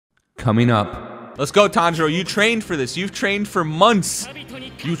coming up. Let's go, Tanjiro. You trained for this. You've trained for months.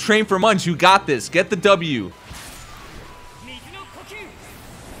 You trained for months. You got this. Get the W.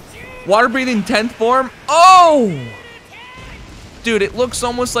 Water breathing 10th form. Oh! Dude, it looks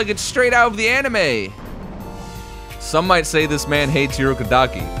almost like it's straight out of the anime. Some might say this man hates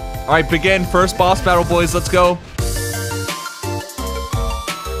Hirokadaki. All right, begin. First boss battle, boys. Let's go.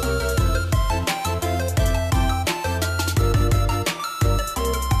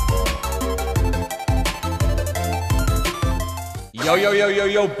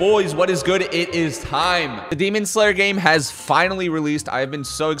 Yo, boys, what is good? It is time. The Demon Slayer game has finally released. I have been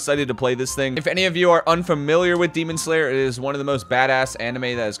so excited to play this thing. If any of you are unfamiliar with Demon Slayer, it is one of the most badass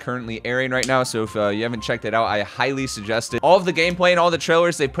anime that is currently airing right now. So if you haven't checked it out, I highly suggest it. All of the gameplay and all the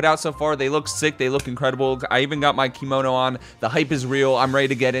trailers they put out so far, they look sick. They look incredible. I even got my kimono on. The hype is real. I'm ready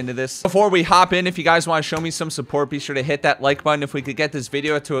to get into this. Before we hop in, if you guys want to show me some support, be sure to hit that like button. If we could get this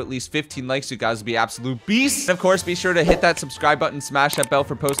video to at least 15 likes, you guys would be absolute beasts. And of course, be sure to hit that subscribe button, smash that bell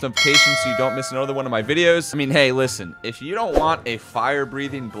for post notifications so you don't miss another one of my videos. I mean, hey, listen, if you don't want a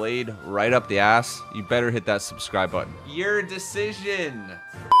fire-breathing blade right up the ass, you better hit that subscribe button. Your decision.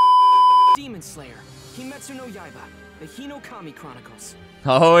 Demon Slayer, Kimetsu no Yaiba, the Hinokami Chronicles.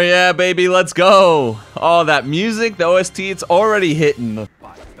 Oh yeah, baby, let's go. Oh, that music, the OST, it's already hitting.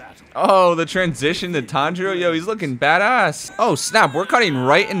 Oh, the transition to Tanjiro, yo, he's looking badass. Oh snap, we're cutting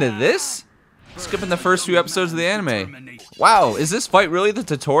right into this? Skipping the first few episodes of the anime. Wow, is this fight really the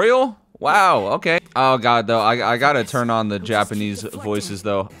tutorial? Wow, okay. Oh god, though, I gotta turn on the Japanese voices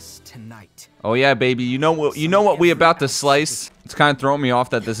though. Oh yeah, baby, you know what we about to slice. It's kind of throwing me off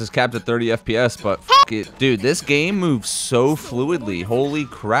that this is capped at 30 FPS, but f it, dude, this game moves so fluidly. Holy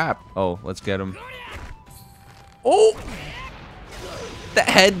crap! Oh, let's get him. Oh. The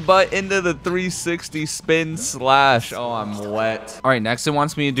headbutt into the 360 spin slash. Oh, I'm wet. All right, next it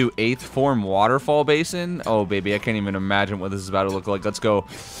wants me to do 8th form waterfall basin. Oh, baby, I can't even imagine what this is about to look like. Let's go.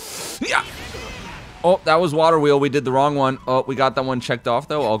 Yeah. Oh, that was water wheel. We did the wrong one. Oh, we got that one checked off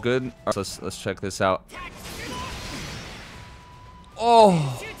though. All good. All right, let's check this out.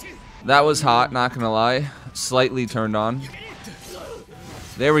 Oh, that was hot. Not gonna lie. Slightly turned on.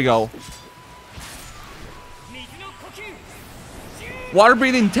 There we go. Water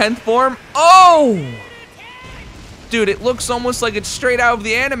breathing 10th form. Oh! Dude, it looks almost like it's straight out of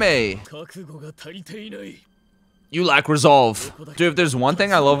the anime. You lack resolve. Dude, if there's one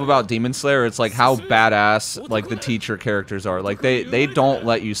thing I love about Demon Slayer, it's like how badass like the teacher characters are. Like they don't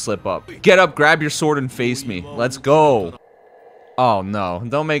let you slip up. Get up, grab your sword, and face me. Let's go. Oh no,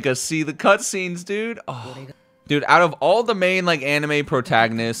 don't make us see the cutscenes, dude. Oh. Dude, out of all the main like anime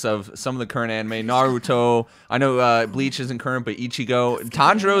protagonists of some of the current anime, Naruto, I know Bleach isn't current, but Ichigo,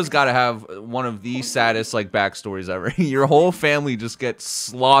 Tanjiro's got to have one of the saddest like backstories ever. Your whole family just gets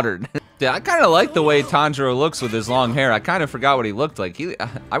slaughtered. Dude, I kind of like the way Tanjiro looks with his long hair. I kind of forgot what he looked like.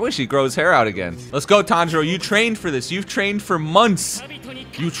 I wish he grows hair out again. Let's go, Tanjiro. You trained for this. You've trained for months.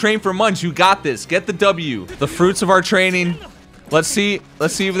 You trained for months. You got this. Get the W. The fruits of our training. Let's see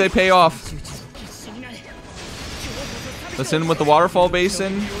if they pay off. Let's hit him with the waterfall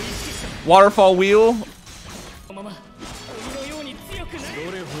basin. Waterfall wheel.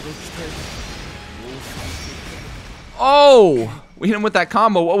 Oh! We hit him with that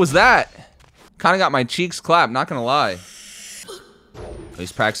combo. What was that? Kind of got my cheeks clapped, not gonna lie. Oh,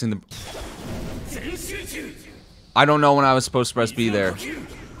 he's practicing the... I don't know when I was supposed to press B there.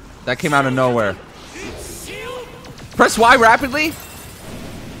 That came out of nowhere. Press Y rapidly?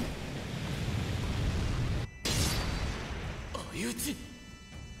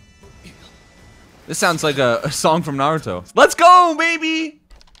 This sounds like a song from Naruto. Let's go, baby!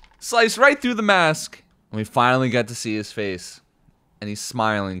 Slice right through the mask. And we finally get to see his face. And he's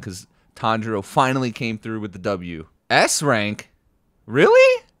smiling because Tanjiro finally came through with the W. S rank?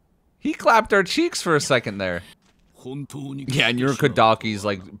 Really? He clapped our cheeks for a second there. Yeah, and Hirokadaki's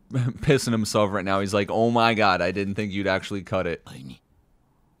like pissing himself right now. He's like, oh my god, I didn't think you'd actually cut it.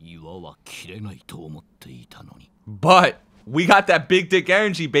 But we got that big dick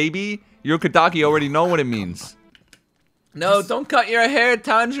energy, baby. Hirokadaki already know what it means. No, don't cut your hair,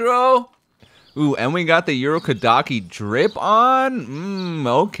 Tanjiro. Ooh, and we got the Hirokadaki drip on.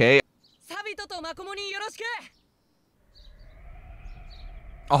 Okay.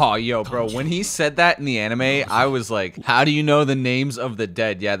 Oh, yo, bro, when he said that in the anime, I was like, how do you know the names of the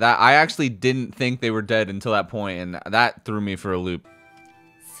dead? Yeah, that I actually didn't think they were dead until that point, and that threw me for a loop.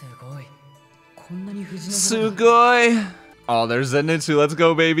 Sugoi. Oh, there's Zenitsu. Let's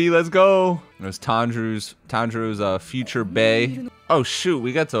go, baby. Let's go. There's Tanjiro's future bae. Oh shoot,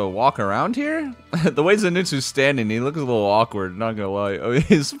 we got to walk around here? The way Zenitsu's standing, he looks a little awkward, not gonna lie. Oh,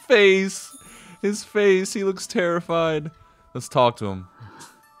 his face, he looks terrified. Let's talk to him.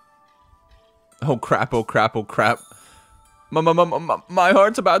 Oh crap, oh crap, oh crap. My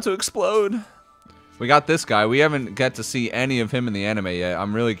heart's about to explode. We got this guy. We haven't got to see any of him in the anime yet.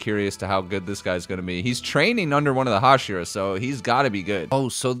 I'm really curious to how good this guy's gonna be. He's training under one of the Hashira, so he's gotta be good. Oh,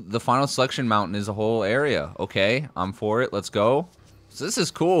 so the final selection mountain is a whole area. Okay, I'm for it. Let's go. So this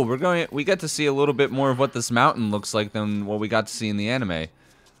is cool. We get to see a little bit more of what this mountain looks like than what we got to see in the anime.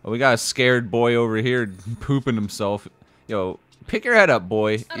 Oh, we got a scared boy over here pooping himself. Yo, pick your head up,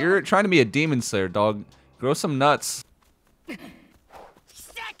 boy. You're trying to be a demon slayer, dog. Grow some nuts.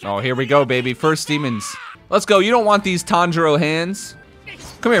 Oh, here we go, baby. First demons. Let's go. You don't want these Tanjiro hands.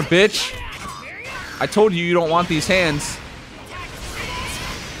 Come here, bitch. I told you don't want these hands.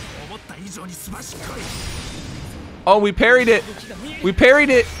 Oh, we parried it. We parried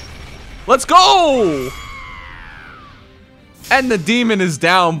it. Let's go. And the demon is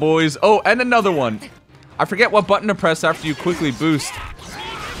down, boys. Oh, and another one. I forget what button to press after you quickly boost.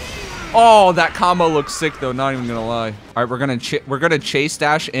 Oh, that combo looks sick though, not even gonna lie. All right, we're gonna chase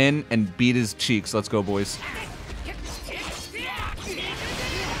dash in and beat his cheeks. Let's go, boys.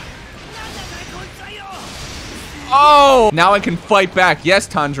 Oh, now I can fight back. Yes,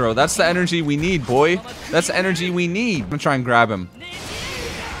 Tanjiro, that's the energy we need, boy. That's the energy we need. I'm gonna try and grab him.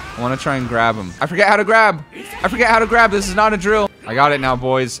 I wanna try and grab him. I forget how to grab. I forget how to grab. This is not a drill. I got it now,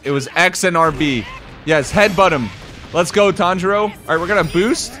 boys. It was X and RB. Yes, headbutt him. Let's go, Tanjiro. All right, we're gonna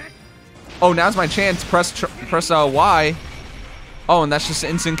boost. Oh, now's my chance. Press Y. Oh, and that's just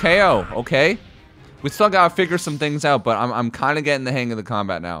instant KO. Okay. We still gotta figure some things out, but I'm kind of getting the hang of the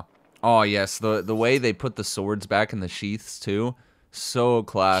combat now. Oh yes, the way they put the swords back in the sheaths too, so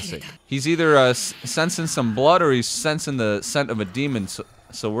classic. He's either sensing some blood or he's sensing the scent of a demon.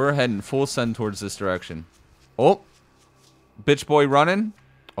 So we're heading full send towards this direction. Oh, bitch boy running.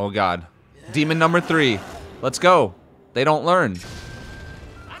 Oh god, demon number 3. Let's go. They don't learn.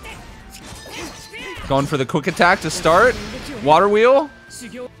 Going for the quick attack to start. Water wheel.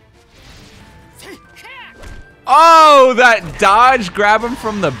 Oh, that dodge. Grab him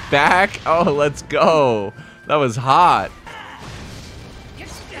from the back. Oh, let's go. That was hot.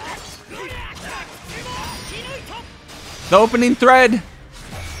 The opening thread.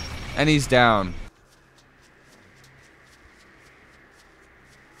 And he's down.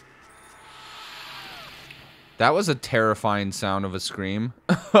 That was a terrifying sound of a scream.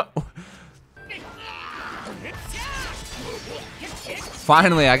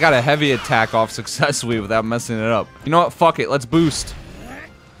 Finally, I got a heavy attack off successfully without messing it up. You know what? Fuck it. Let's boost.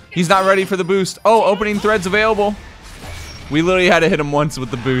 He's not ready for the boost. Oh, opening thread's available. We literally had to hit him once with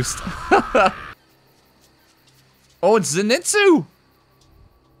the boost. Oh, it's Zenitsu.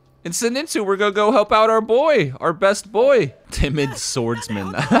 It's Zenitsu. We're gonna go help out our boy. Our best boy. Timid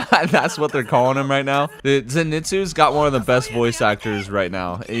swordsman. That's what they're calling him right now. Zenitsu's got one of the best voice actors right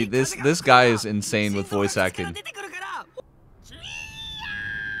now. This guy is insane with voice acting.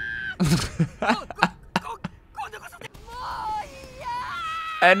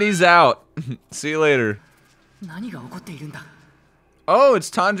 And he's out. See you later. Oh, it's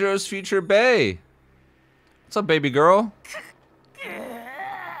Tanjiro's future bae. What's up, baby girl?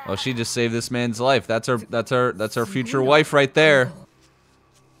 Oh, she just saved this man's life. That's our future wife right there.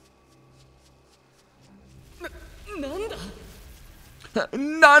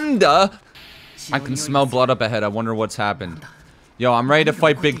 Nanda. I can smell blood up ahead. I wonder what's happened. Yo, I'm ready to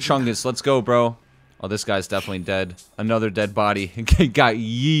fight Big Chungus. Let's go, bro. Oh, this guy's definitely dead. Another dead body. Got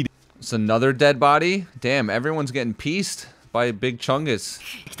yeeted. It's another dead body? Damn, everyone's getting pieced by Big Chungus.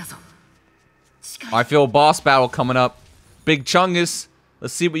 I feel a boss battle coming up. Big Chungus.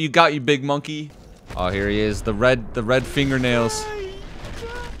 Let's see what you got, you big monkey. Oh, here he is. The red fingernails.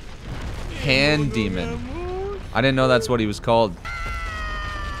 Hand demon. I didn't know that's what he was called.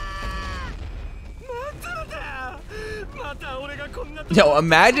 Yo,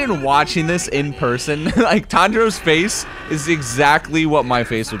 imagine watching this in person. Like, Tanjiro's face is exactly what my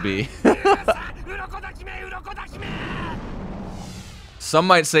face would be. Some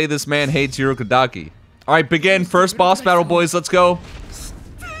might say this man hates Urokodaki. Alright, begin. First boss battle, boys. Let's go.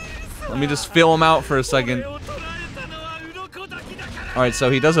 Let me just feel him out for a second. Alright,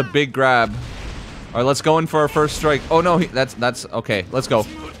 so he does a big grab. Alright, let's go in for our first strike. Oh, no. That's okay. Let's go.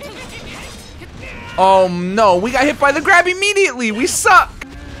 Oh no, we got hit by the grab immediately. We suck.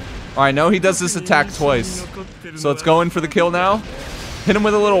 Alright, no, he does this attack twice. So let's go in for the kill now. Hit him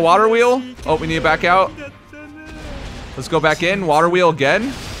with a little water wheel. Oh, we need to back out. Let's go back in. Water wheel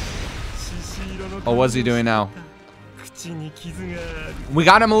again. Oh, what's he doing now? We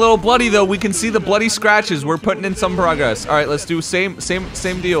got him a little bloody though. We can see the bloody scratches. We're putting in some progress. All right, let's do same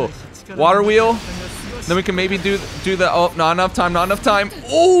deal. Water wheel. Then we can maybe do the, oh, not enough time, not enough time.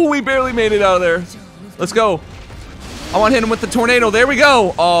 Oh, we barely made it out of there. Let's go. I want to hit him with the tornado. There we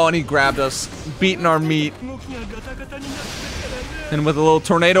go. Oh, and he grabbed us, beating our meat. And with a little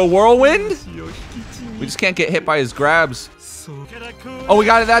tornado whirlwind. We just can't get hit by his grabs. Oh, we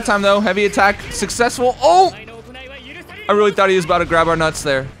got it that time though. Heavy attack successful. Oh, I really thought he was about to grab our nuts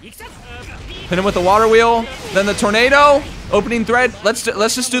there. Hit him with the water wheel, then the tornado. Opening thread. Let's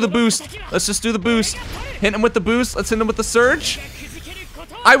just do the boost. Let's just do the boost. Hit him with the boost. Let's hit him with the surge.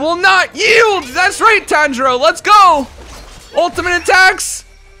 I will not yield. That's right, Tanjiro. Let's go. Ultimate attacks.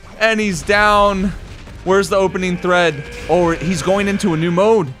 And he's down. Where's the opening thread? Oh, he's going into a new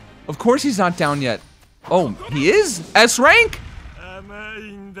mode. Of course he's not down yet. Oh, he is? S rank?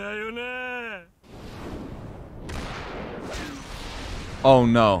 Oh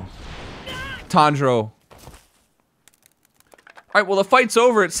no. Tanjiro. Alright, well the fight's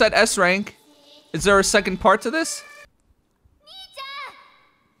over. It said S rank. Is there a second part to this?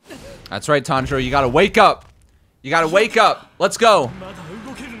 That's right, Tanjiro. You gotta wake up. You gotta wake up. Let's go.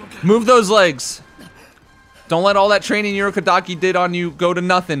 Move those legs. Don't let all that training Urukadaki did on you go to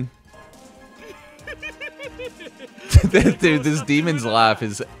nothing. Dude, this demon's laugh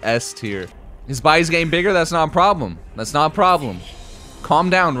is S tier. His body's getting bigger. That's not a problem. That's not a problem. Calm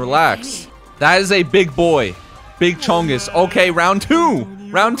down. Relax. That is a big boy. Big Chongus. Okay, round two.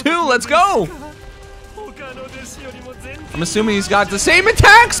 Round two. Let's go. I'm assuming he's got the same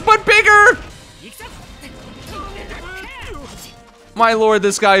attacks, but bigger. My lord,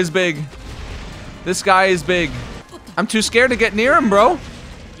 this guy is big. This guy is big. I'm too scared to get near him, bro.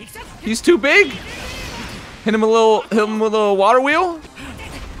 He's too big. Hit him with a little water wheel.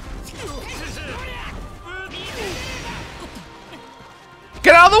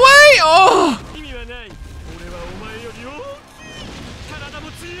 Get out of the way! Oh!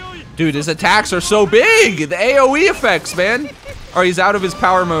 Dude, his attacks are so big! The AoE effects, man! Or he's out of his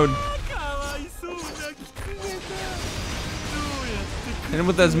power mode. Hit him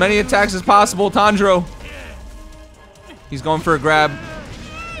with as many attacks as possible, Tanjiro. He's going for a grab.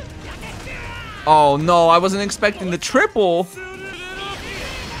 Oh no, I wasn't expecting the triple.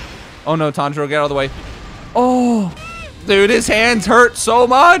 Oh no, Tanjiro, get out of the way. Oh, dude, his hands hurt so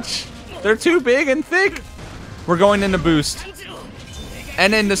much. They're too big and thick. We're going into boost.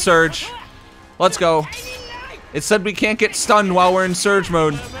 And into surge. Let's go. It said we can't get stunned while we're in surge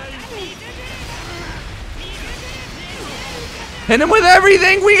mode. Hit him with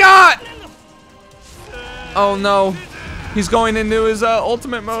everything we got. Oh no. He's going into his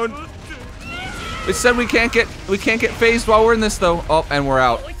ultimate mode. It said we can't get phased while we're in this though. Oh, and we're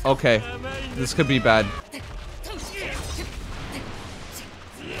out. Okay. This could be bad.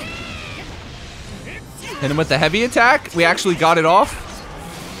 Hit him with the heavy attack. We actually got it off.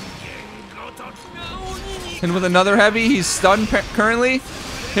 Hit him with another heavy. He's stunned currently.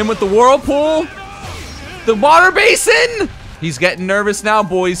 Hit him with the whirlpool. The water basin. He's getting nervous now,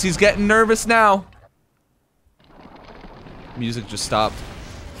 boys. He's getting nervous now. Music just stopped.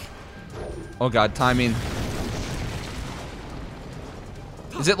 Oh god, timing.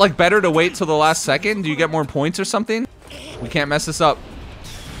 Is it like better to wait till the last second? Do you get more points or something? We can't mess this up.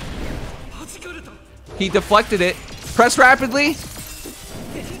 He deflected it. Press rapidly.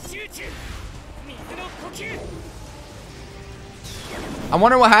 I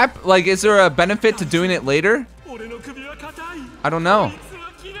wonder what happened. Like, is there a benefit to doing it later? I don't know.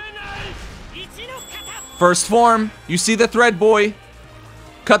 First form. You see the thread, boy.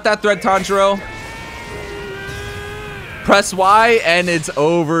 Cut that thread, Tanjiro. Press Y and it's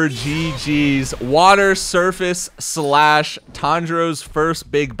over. GG's. Water surface slash Tanjiro's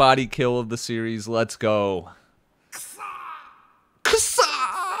first big body kill of the series. Let's go.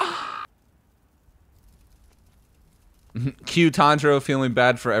 Cue Tanjiro feeling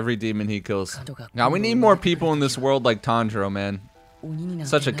bad for every demon he kills. Now we need more people in this world like Tanjiro, man.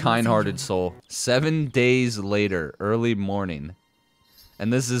 Such a kind-hearted soul. 7 days later, early morning.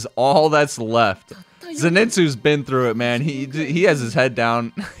 And this is all that's left. Zenitsu's been through it, man. He has his head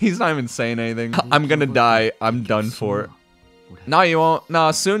down. He's not even saying anything. I'm gonna die. I'm done for. No, you won't. No,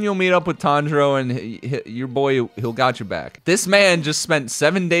 soon you'll meet up with Tanjiro and your boy, he'll got you back. This man just spent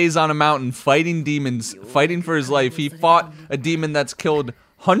 7 days on a mountain fighting demons, fighting for his life. He fought a demon that's killed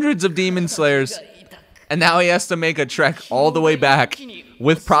hundreds of demon slayers. And now he has to make a trek all the way back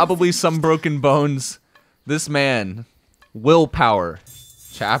with probably some broken bones. This man, willpower.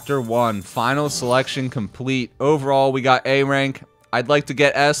 Chapter 1, final selection complete. Overall, we got A rank. I'd like to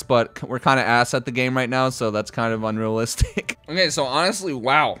get S, but we're kind of ass at the game right now, so that's kind of unrealistic. Okay, so honestly,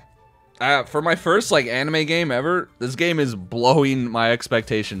 wow. For my first, like, anime game ever, this game is blowing my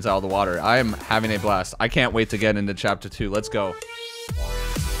expectations out of the water. I am having a blast. I can't wait to get into Chapter 2. Let's go.